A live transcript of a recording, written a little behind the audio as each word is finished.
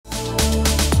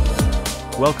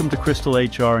Welcome to Chrystal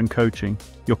HR and Coaching,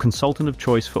 your consultant of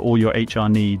choice for all your HR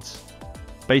needs.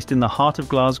 Based in the heart of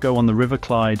Glasgow on the River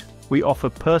Clyde, we offer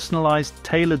personalised,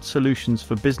 tailored solutions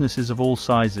for businesses of all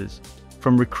sizes.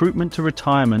 From recruitment to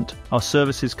retirement, our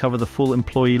services cover the full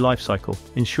employee lifecycle,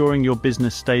 ensuring your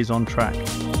business stays on track.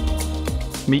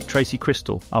 Meet Tracy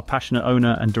Chrystal, our passionate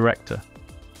owner and director.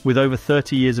 With over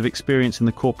 30 years of experience in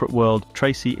the corporate world,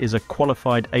 Tracy is a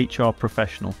qualified HR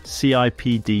professional,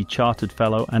 CIPD Chartered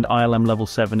Fellow and ILM Level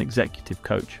 7 Executive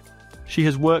Coach. She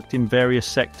has worked in various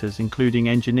sectors including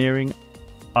engineering,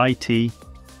 IT,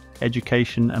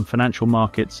 education and financial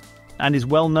markets, and is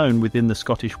well known within the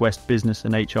Scottish West business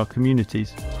and HR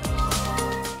communities.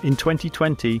 In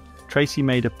 2020, Tracy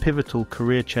made a pivotal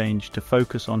career change to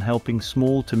focus on helping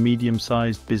small to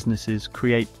medium-sized businesses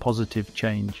create positive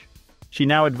change. She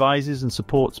now advises and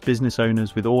supports business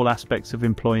owners with all aspects of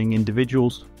employing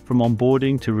individuals, from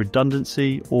onboarding to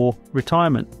redundancy or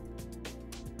retirement.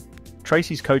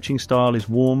 Tracy's coaching style is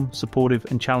warm, supportive,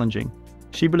 and challenging.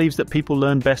 She believes that people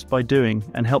learn best by doing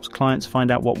and helps clients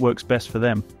find out what works best for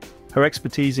them. Her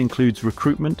expertise includes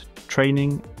recruitment,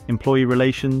 training, employee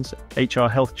relations, HR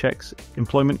health checks,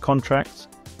 employment contracts,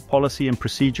 policy and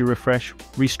procedure refresh,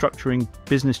 restructuring,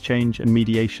 business change, and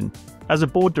mediation. As a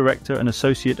board director and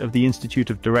associate of the Institute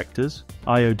of Directors,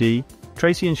 IOD,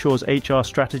 Tracy ensures HR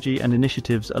strategy and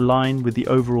initiatives align with the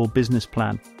overall business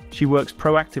plan. She works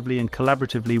proactively and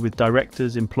collaboratively with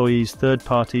directors, employees, third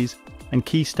parties, and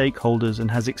key stakeholders and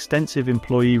has extensive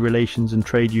employee relations and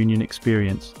trade union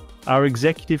experience. Our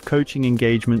executive coaching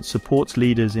engagement supports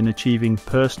leaders in achieving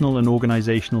personal and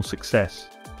organizational success.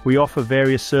 We offer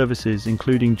various services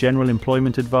including general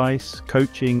employment advice,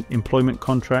 coaching, employment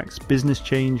contracts, business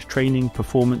change, training,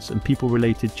 performance, and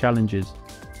people-related challenges.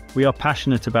 We are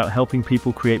passionate about helping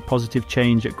people create positive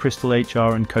change at Chrystal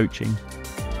HR and Coaching.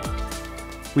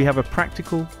 We have a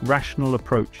practical, rational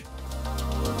approach.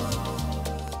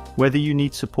 Whether you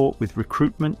need support with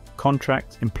recruitment,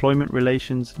 contracts, employment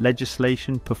relations,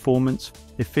 legislation, performance,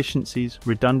 efficiencies,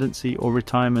 redundancy, or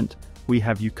retirement, we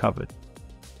have you covered.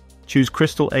 Choose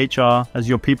Chrystal HR as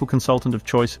your people consultant of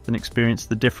choice and experience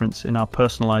the difference in our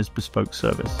personalized bespoke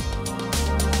service.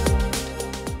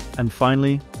 And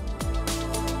finally,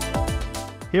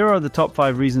 here are the top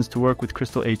 5 reasons to work with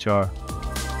Chrystal HR.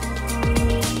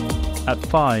 At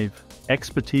 5,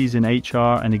 expertise in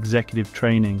HR and executive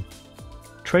training.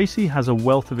 Tracy has a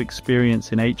wealth of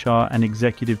experience in HR and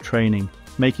executive training,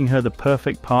 making her the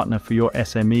perfect partner for your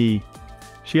SME.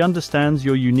 She understands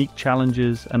your unique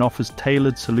challenges and offers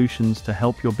tailored solutions to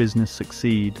help your business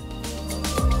succeed.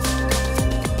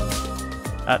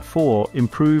 At 4,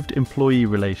 improved employee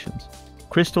relations.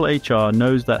 Chrystal HR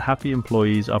knows that happy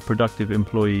employees are productive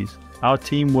employees. Our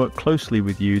team work closely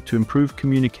with you to improve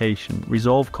communication,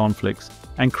 resolve conflicts,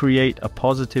 and create a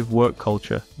positive work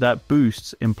culture that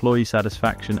boosts employee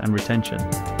satisfaction and retention.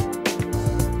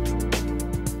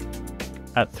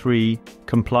 At 3,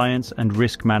 compliance and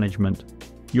risk management.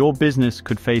 Your business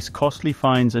could face costly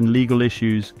fines and legal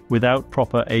issues without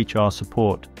proper HR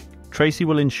support. Tracy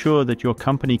will ensure that your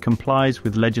company complies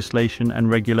with legislation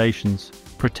and regulations,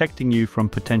 protecting you from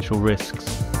potential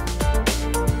risks.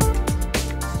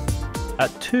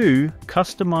 At 2,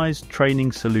 customized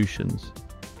training solutions.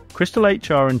 Chrystal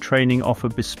HR and Training offer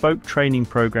bespoke training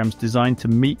programs designed to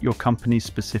meet your company's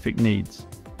specific needs.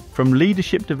 From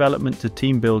leadership development to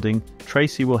team building,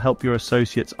 Tracy will help your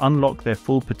associates unlock their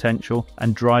full potential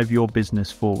and drive your business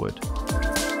forward.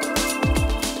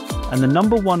 And the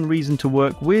number 1 reason to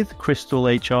work with Chrystal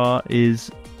HR is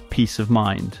peace of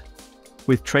mind.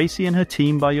 With Tracy and her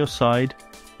team by your side,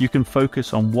 you can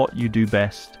focus on what you do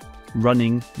best,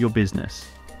 running your business.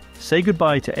 Say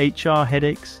goodbye to HR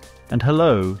headaches and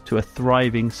hello to a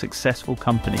thriving, successful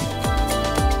company.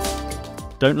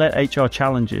 Don't let HR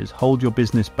challenges hold your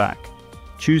business back.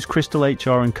 Choose Chrystal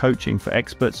HR and Coaching for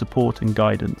expert support and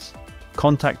guidance.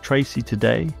 Contact Tracy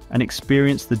today and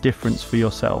experience the difference for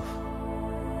yourself.